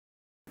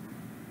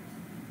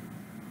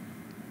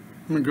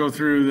I'm going to go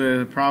through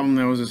the problem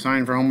that was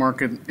assigned for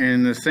homework,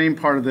 and the same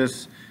part of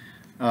this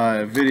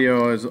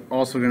video is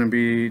also going to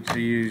be to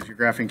use your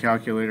graphing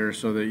calculator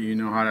so that you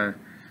know how to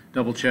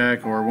double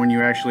check, or when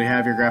you actually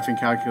have your graphing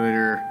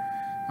calculator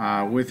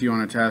with you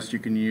on a test, you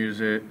can use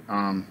it.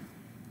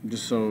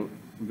 Just so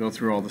we'll go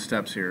through all the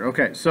steps here.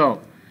 Okay, so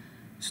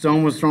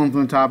stone was thrown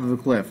from the top of the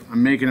cliff.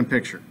 I'm making a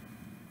picture.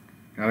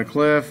 Got a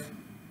cliff,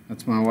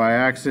 that's my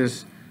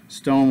y-axis.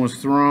 Stone was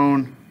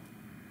thrown.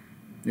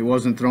 It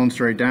wasn't thrown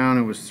straight down,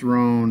 it was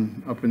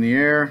thrown up in the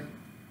air.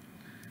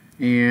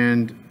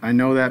 And I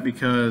know that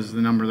because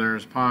the number there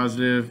is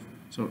positive,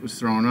 so it was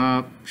thrown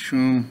up,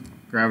 shoom,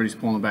 gravity's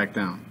pulling it back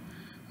down.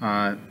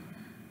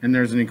 And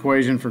there's an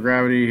equation for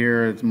gravity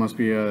here. It must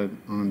be on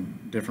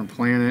a different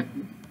planet.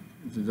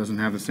 It doesn't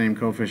have the same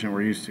coefficient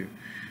we're used to.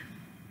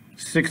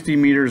 60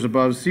 meters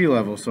above sea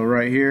level, so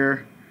right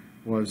here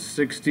was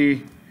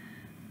 60.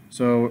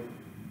 So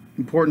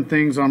important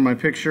things on my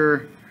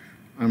picture,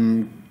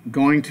 I'm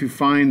going to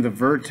find the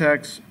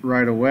vertex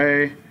right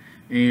away,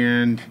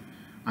 and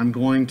I'm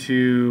going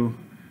to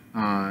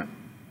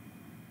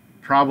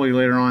probably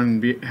later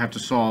on have to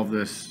solve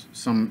this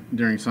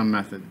during some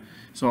method.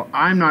 So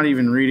I'm not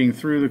even reading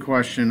through the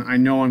question. I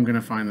know I'm going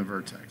to find the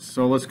vertex.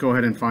 So let's go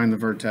ahead and find the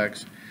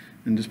vertex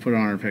and just put it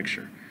on our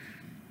picture.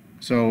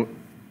 So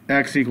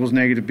x equals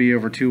negative b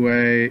over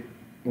 2a,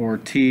 or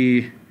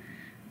t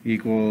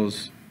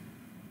equals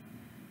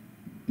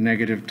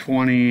negative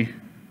 20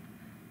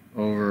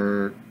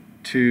 over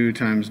 2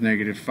 times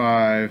negative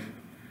 5.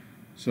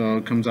 So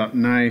it comes out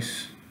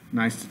nice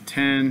to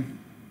 10.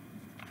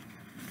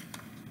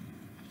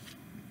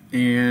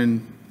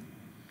 And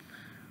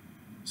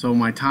so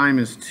my time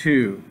is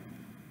 2.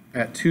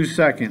 At 2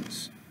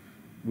 seconds,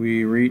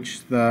 we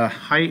reach the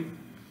height.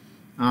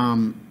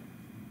 And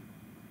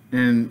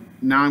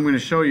now I'm going to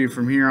show you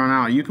from here on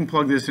out. You can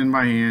plug this in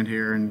by hand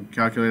here and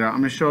calculate out.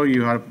 I'm going to show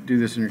you how to do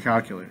this in your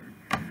calculator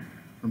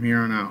from here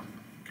on out.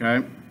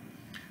 Okay?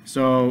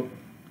 So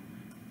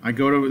I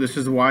go to, this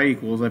is y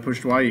equals, I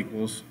pushed y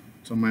equals.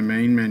 It's on my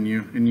main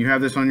menu. And you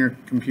have this on your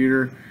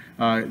computer.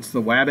 It's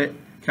the Wabbit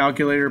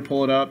calculator.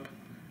 Pull it up,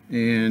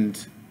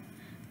 and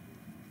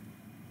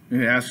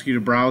it asks you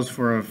to browse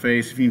for a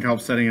face. If you need help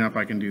setting it up,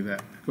 I can do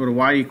that. Go to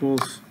y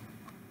equals,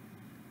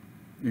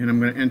 and I'm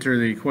going to enter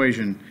the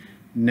equation.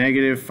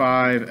 Negative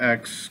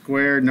 5x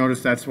squared.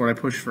 Notice that's what I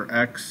pushed for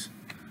x.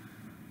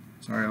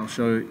 Sorry, I'll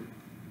show you.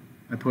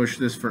 I pushed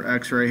this for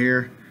x right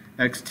here.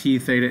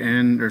 xt theta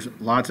n. There's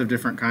lots of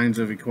different kinds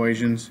of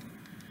equations.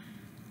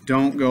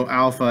 Don't go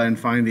alpha and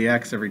find the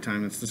x every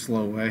time. It's the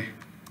slow way.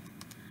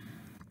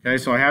 Okay,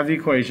 so I have the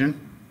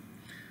equation.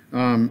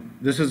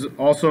 This is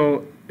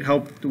also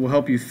will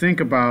help you think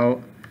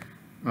about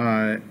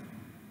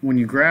when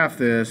you graph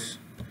this,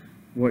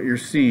 what you're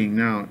seeing.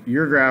 Now,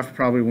 your graph,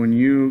 probably when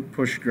you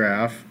push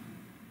graph,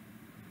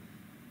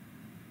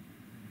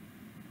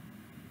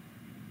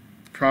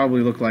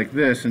 probably look like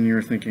this, and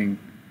you're thinking,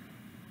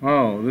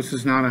 oh, this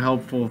is not a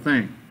helpful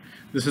thing.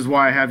 This is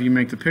why I have you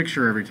make the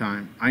picture every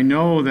time. I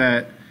know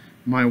that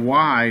my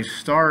y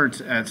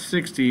starts at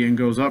 60 and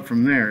goes up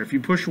from there. If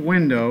you push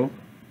window,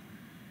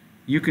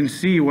 you can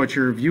see what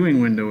your viewing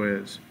window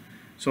is.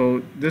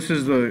 So this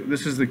is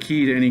the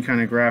key to any kind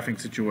of graphing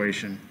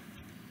situation.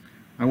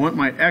 I want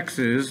my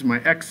x's,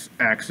 my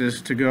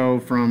x-axis, to go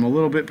from a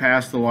little bit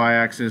past the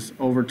y-axis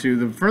over to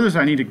the furthest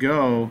I need to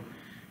go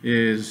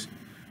is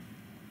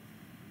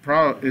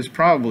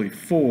probably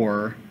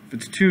 4. If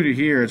it's 2 to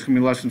here, it's going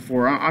to be less than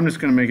 4. I'm just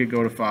going to make it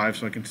go to 5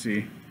 so I can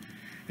see.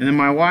 And then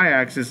my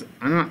y-axis,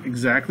 I'm not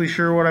exactly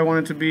sure what I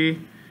want it to be,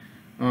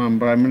 but I'm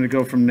going to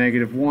go from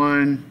negative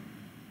 1.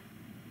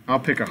 I'll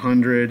pick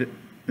 100,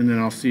 and then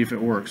I'll see if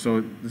it works.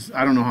 So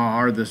I don't know how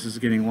hard this is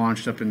getting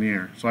launched up in the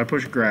air. So I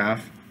push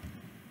graph.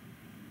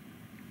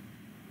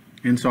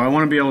 And so I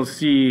want to be able to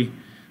see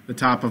the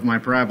top of my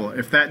parabola.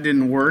 If that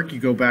didn't work, you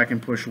go back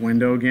and push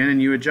window again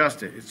and you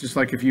adjust it. It's just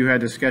like if you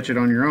had to sketch it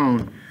on your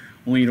own,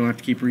 only you don't have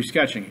to keep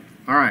resketching it.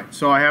 Alright,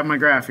 so I have my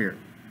graph here.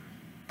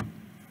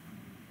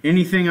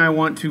 Anything I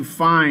want to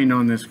find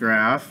on this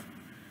graph,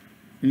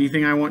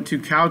 anything I want to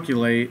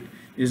calculate,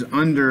 is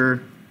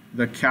under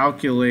the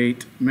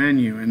calculate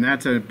menu, and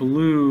that's a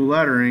blue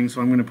lettering,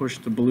 so I'm going to push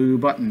the blue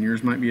button.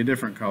 Yours might be a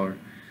different color.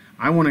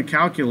 I want to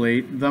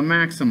calculate the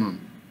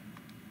maximum.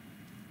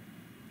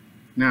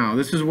 Now,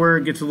 this is where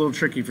it gets a little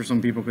tricky for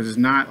some people because it's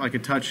not like a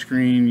touch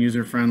screen,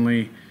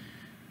 user-friendly.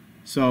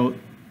 So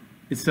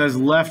it says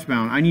left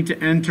bound. I need to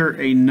enter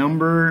a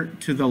number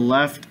to the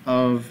left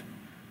of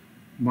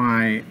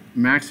my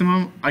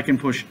maximum. I can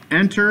push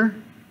enter,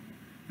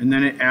 and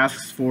then it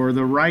asks for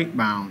the right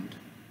bound.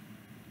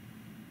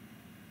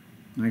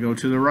 And I go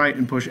to the right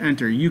and push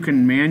enter. You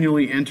can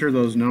manually enter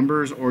those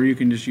numbers, or you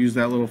can just use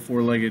that little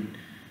four-legged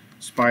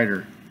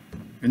spider.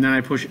 And then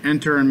I push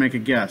enter and make a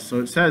guess. So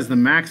it says the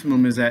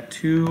maximum is at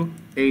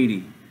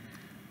 280.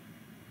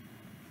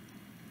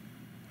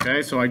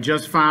 Okay, so I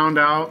just found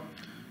out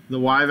the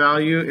y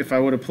value if I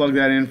would have plugged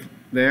that in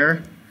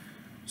there.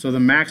 So the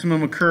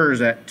maximum occurs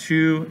at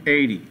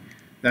 280.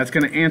 That's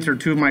going to answer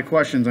two of my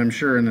questions, I'm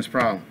sure, in this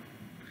problem.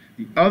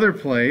 The other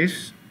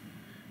place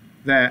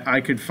that I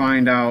could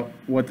find out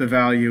what the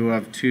value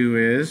of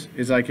 2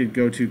 is I could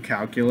go to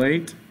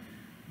calculate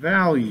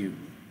value.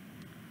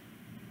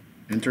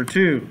 Enter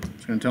 2.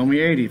 It's going to tell me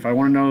 80. If I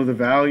want to know the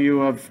value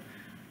of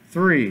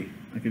 3,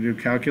 I could do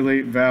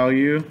calculate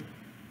value.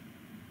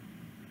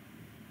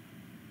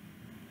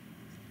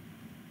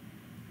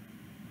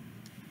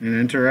 And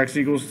enter x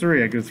equals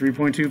 3. I go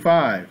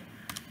 3.25.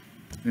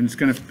 And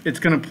it's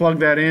gonna plug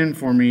that in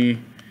for me,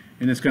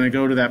 and it's going to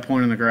go to that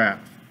point on the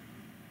graph.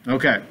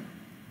 Okay.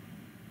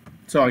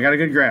 So I got a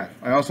good graph.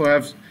 I also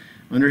have,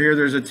 under here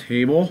there's a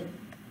table,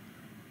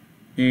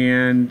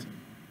 and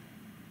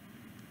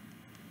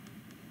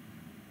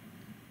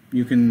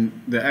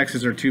the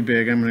x's are too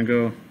big.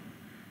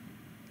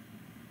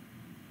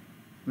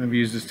 I've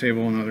used this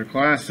table in other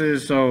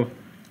classes. So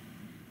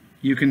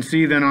you can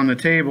see then on the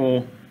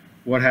table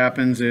what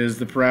happens is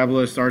the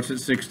parabola starts at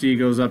 60,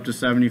 goes up to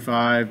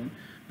 75,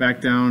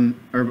 back down,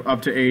 or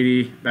up to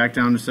 80, back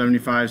down to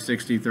 75,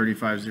 60,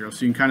 35, 0.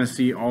 So you can kind of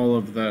see all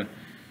of the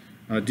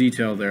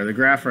detail there. The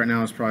graph right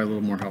now is probably a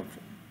little more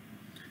helpful.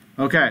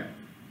 Okay,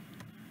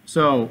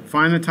 so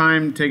find the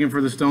time taken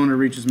for the stone to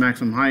reach its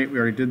maximum height. We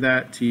already did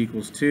that. T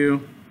equals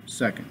 2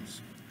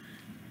 seconds.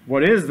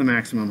 What is the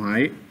maximum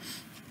height?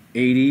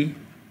 80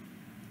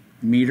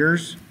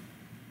 meters.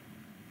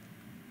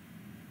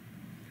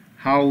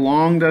 How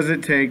long does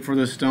it take for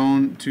the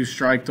stone to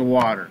strike the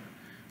water?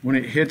 When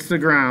it hits the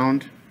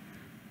ground,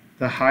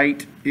 the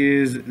height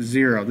is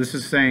 0. This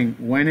is saying,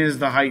 when is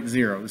the height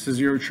 0? This is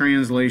your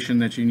translation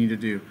that you need to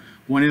do.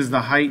 When is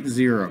the height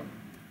 0?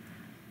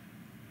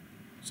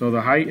 So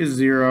the height is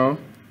 0.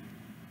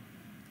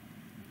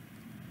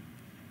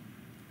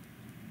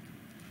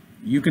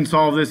 You can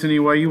solve this any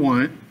way you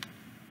want.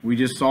 We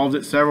just solved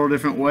it several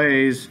different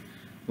ways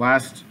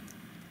last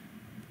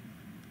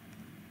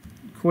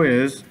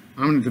quiz.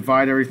 I'm going to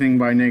divide everything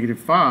by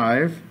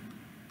 -5.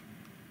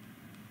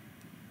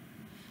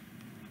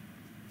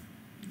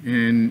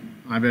 And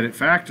I bet it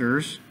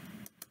factors.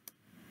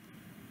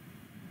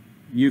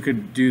 You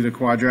could do the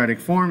quadratic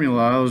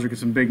formula. Those are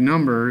some big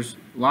numbers.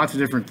 Lots of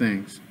different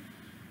things.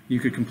 You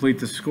could complete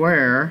the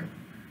square.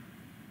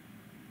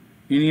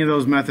 Any of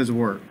those methods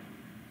work.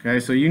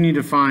 Okay, so you need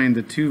to find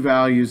the two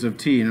values of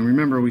t. And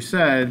remember, we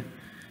said,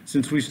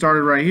 since we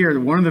started right here, that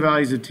one of the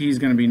values of t is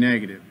going to be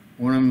negative.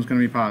 One of them is going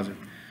to be positive.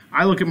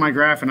 I look at my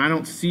graph and I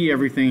don't see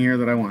everything here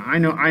that I want. I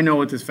know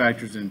what this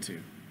factors into.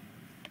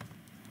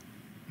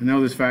 I know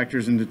this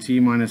factors into t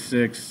minus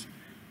 6,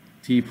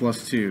 t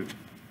plus 2.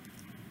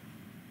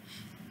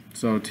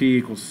 So t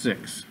equals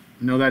 6.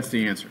 I know that's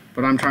the answer,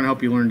 but I'm trying to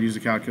help you learn to use the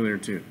calculator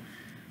too.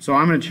 So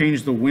I'm going to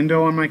change the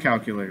window on my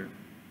calculator.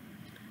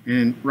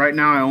 And right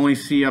now I only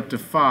see up to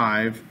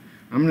 5.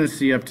 I'm going to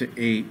see up to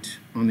 8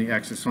 on the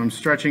x's. So I'm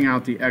stretching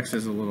out the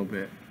x's a little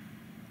bit.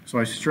 So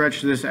I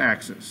stretch this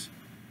axis.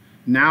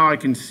 Now I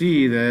can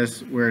see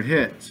this where it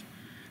hits.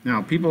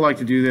 Now people like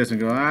to do this and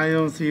go, I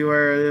don't see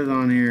where it is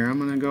on here. I'm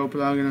going to go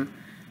plug it in.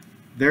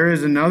 There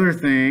is another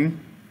thing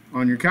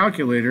on your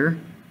calculator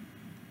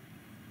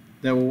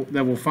that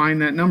will find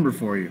that number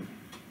for you.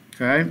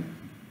 Okay?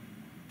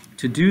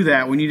 To do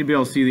that, we need to be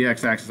able to see the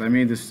x-axis. I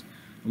made this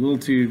a little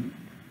too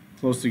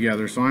close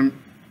together, so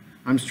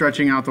I'm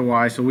stretching out the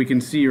y so we can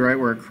see right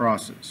where it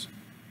crosses.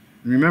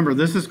 And remember,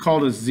 this is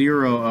called a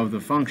 0 of the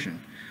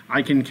function.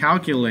 I can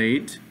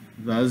calculate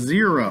the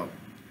 0.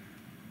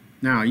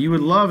 Now, you would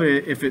love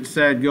it if it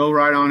said go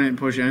right on it and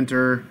push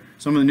enter.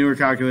 Some of the newer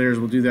calculators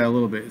will do that a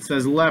little bit. It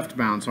says left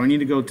bound, so I need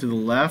to go to the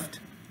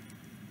left.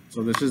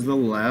 So this is the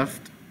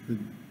left, the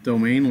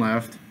domain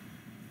left.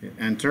 Hit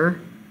enter.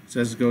 It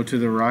says go to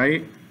the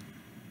right.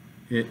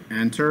 Hit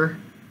enter.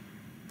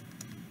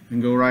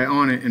 And go right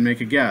on it and make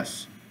a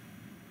guess.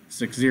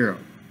 6-0.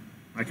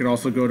 I could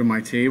also go to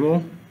my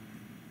table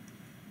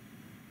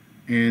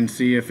and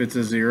see if it's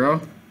a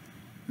 0.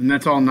 And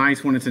that's all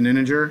nice when it's an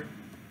integer.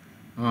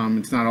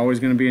 It's not always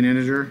going to be an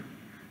integer.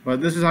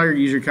 But this is how you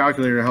use your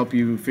calculator to help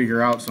you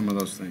figure out some of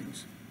those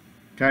things.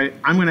 Okay,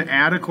 I'm going to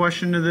add a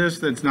question to this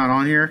that's not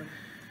on here.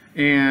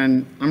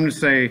 And I'm going to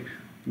say,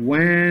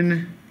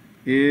 when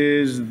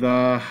is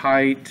the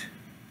height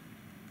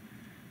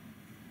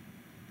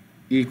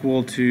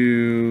equal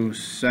to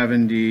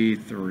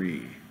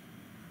 73?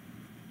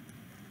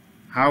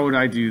 How would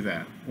I do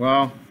that?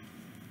 Well,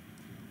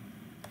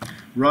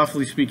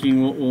 roughly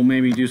speaking, we'll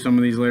maybe do some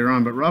of these later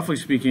on, but roughly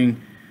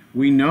speaking,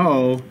 we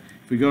know,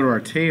 if we go to our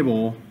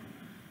table,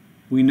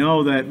 we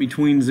know that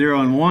between 0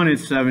 and 1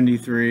 it's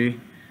 73,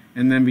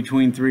 and then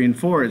between 3 and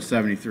 4 it's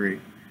 73.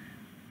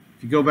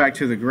 If you go back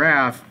to the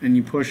graph and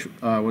you push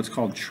what's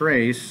called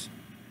trace,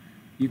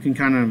 you can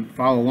kind of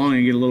follow along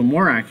and get a little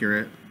more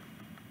accurate.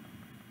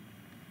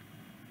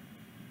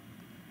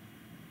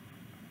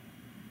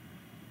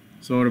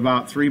 So at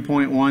about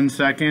 3.1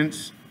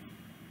 seconds,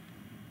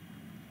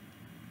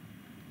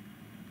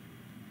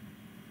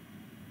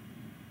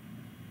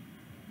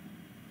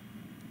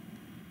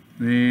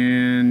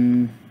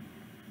 and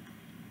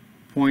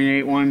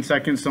 0.81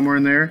 seconds, somewhere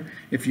in there.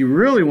 If you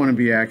really want to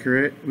be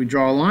accurate, we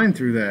draw a line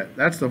through that.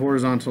 That's the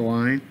horizontal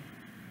line.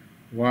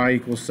 y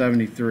equals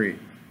 73.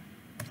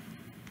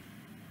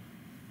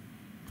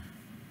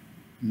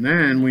 And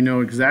then we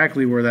know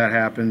exactly where that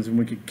happens, and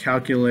we can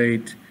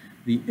calculate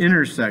the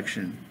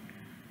intersection.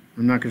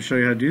 I'm not going to show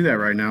you how to do that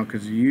right now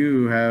because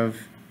you have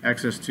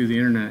access to the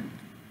internet.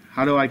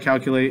 How do I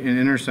calculate an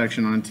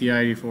intersection on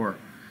TI-84?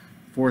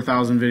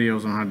 4,000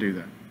 videos on how to do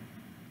that.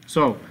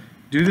 So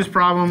do this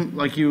problem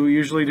like you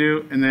usually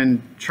do, and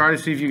then try to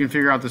see if you can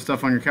figure out the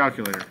stuff on your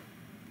calculator.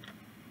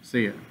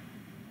 See ya.